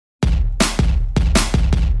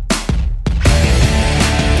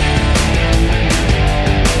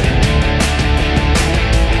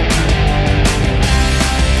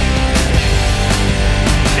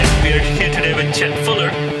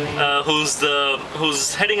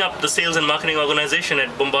who's heading up the sales and marketing organization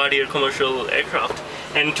at Bombardier Commercial Aircraft.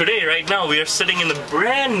 And today, right now, we are sitting in the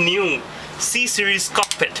brand new C-Series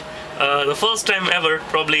cockpit. The first time ever,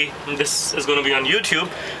 probably this is going to be on YouTube.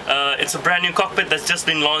 It's a brand new cockpit that's just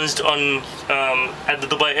been launched on at the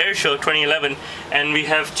Dubai Air Show 2011, and we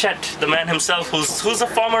have Chet, the man himself, who's a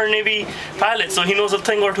former Navy pilot, so he knows a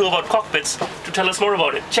thing or two about cockpits, to tell us more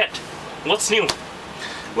about it. Chet, what's new?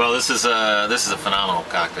 Well, this is a phenomenal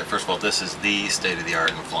cockpit. First of all, this is the state-of-the-art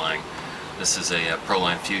in flying. This is a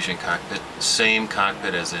Proline Fusion cockpit, same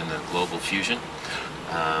cockpit as in the Global Fusion.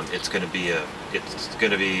 It's going to be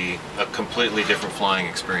a completely different flying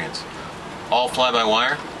experience. All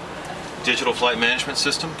fly-by-wire, digital flight management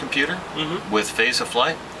system computer with phase of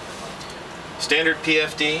flight, standard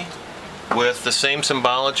PFD with the same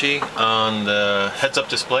symbology on the heads-up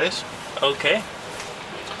displays. Okay.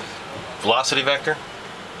 Velocity vector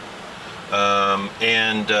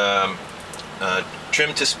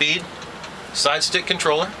trim to speed, side stick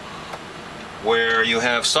controller, where you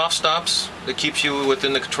have soft stops that keeps you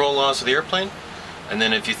within the control laws of the airplane, and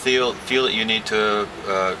then if you feel that you need to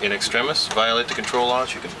in extremis violate the control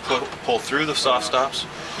laws, you can pull through the soft stops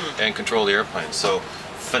and control the airplane. So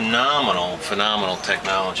phenomenal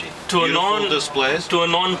technology. To a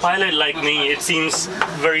non-pilot like me, it seems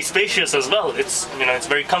very spacious as well. It's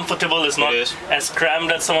very comfortable. It's not as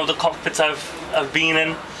crammed as some of the cockpits I've been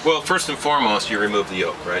in. Well, first and foremost, you remove the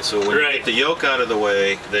yoke, right? So when you get the yoke out of the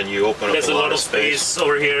way, then you open up a lot of space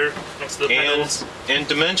over here next to the panels. And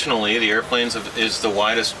dimensionally, the airplane is the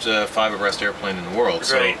widest 5-abreast airplane in the world.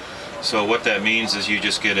 So what that means is you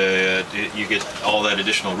just get all that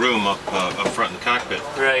additional room up front in the cockpit.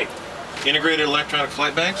 Right. Integrated electronic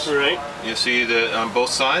flight banks. Right. You see that on both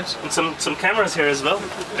sides. And some cameras here as well.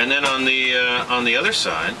 And then on the other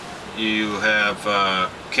side, you have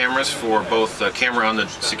cameras for both camera on the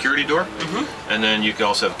security door, and then you can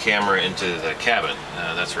also have camera into the cabin.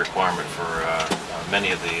 That's a requirement for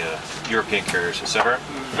many of the European carriers, etc.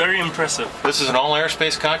 Very impressive. This is an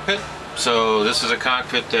all-airspace cockpit. So this is a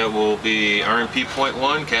cockpit that will be RMP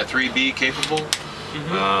 0.1, Cat 3B capable.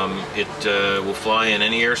 It will fly in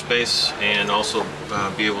any airspace and also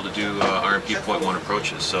be able to do RMP 0.1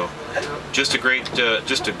 approaches. So just a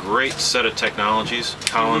great set of technologies.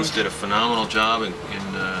 Collins did a phenomenal job in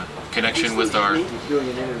connection with our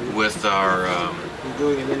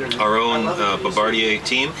own Bombardier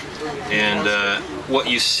team. And what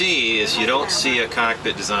you see is you don't see a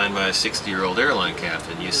cockpit designed by a 60-year-old airline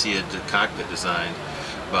captain. You see a cockpit designed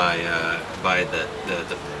by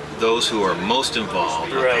those who are most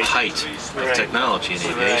involved at the height of technology in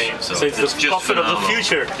aviation. So it's the cockpit of the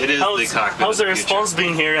future. It is the cockpit. How's the response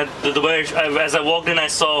been here at the Dubai? As I walked in, I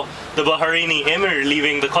saw the Bahraini Emir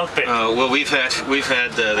leaving the cockpit. Well, we've had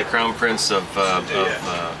the Crown Prince of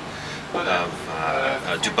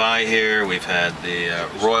Dubai here. We've had the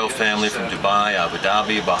royal family from Dubai, Abu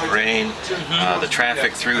Dhabi, Bahrain. The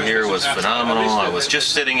traffic through here was phenomenal. I was just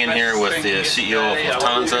sitting in here with the CEO of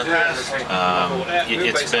Lufthansa.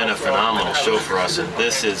 It's been a phenomenal show for us, and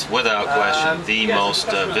this is without question the most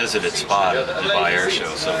visited spot of the Dubai Air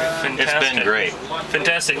Show. So it's been great.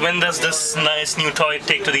 Fantastic. When does this nice new toy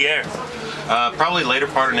take to the air? Probably later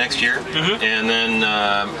part of next year, and then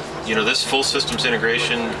this full systems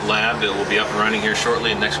integration lab, it will be up and running here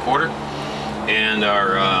shortly in next quarter, and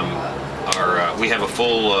we have a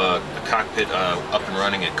full cockpit up and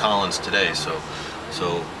running at Collins today. So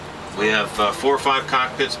we have 4 or 5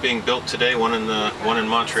 cockpits being built today. One in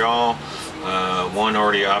Montreal, one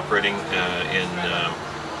already operating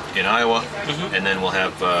in Iowa, and then we'll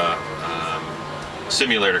have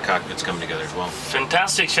simulator cockpits coming together as well.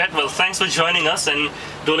 Fantastic, Chet. Well, thanks for joining us and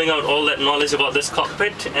doling out all that knowledge about this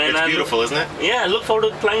cockpit. And it's beautiful, isn't it? Yeah, I look forward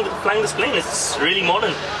to flying this plane. It's really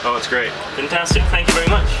modern. Oh, it's great. Fantastic. Thank you very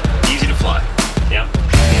much. Easy to fly. Yeah.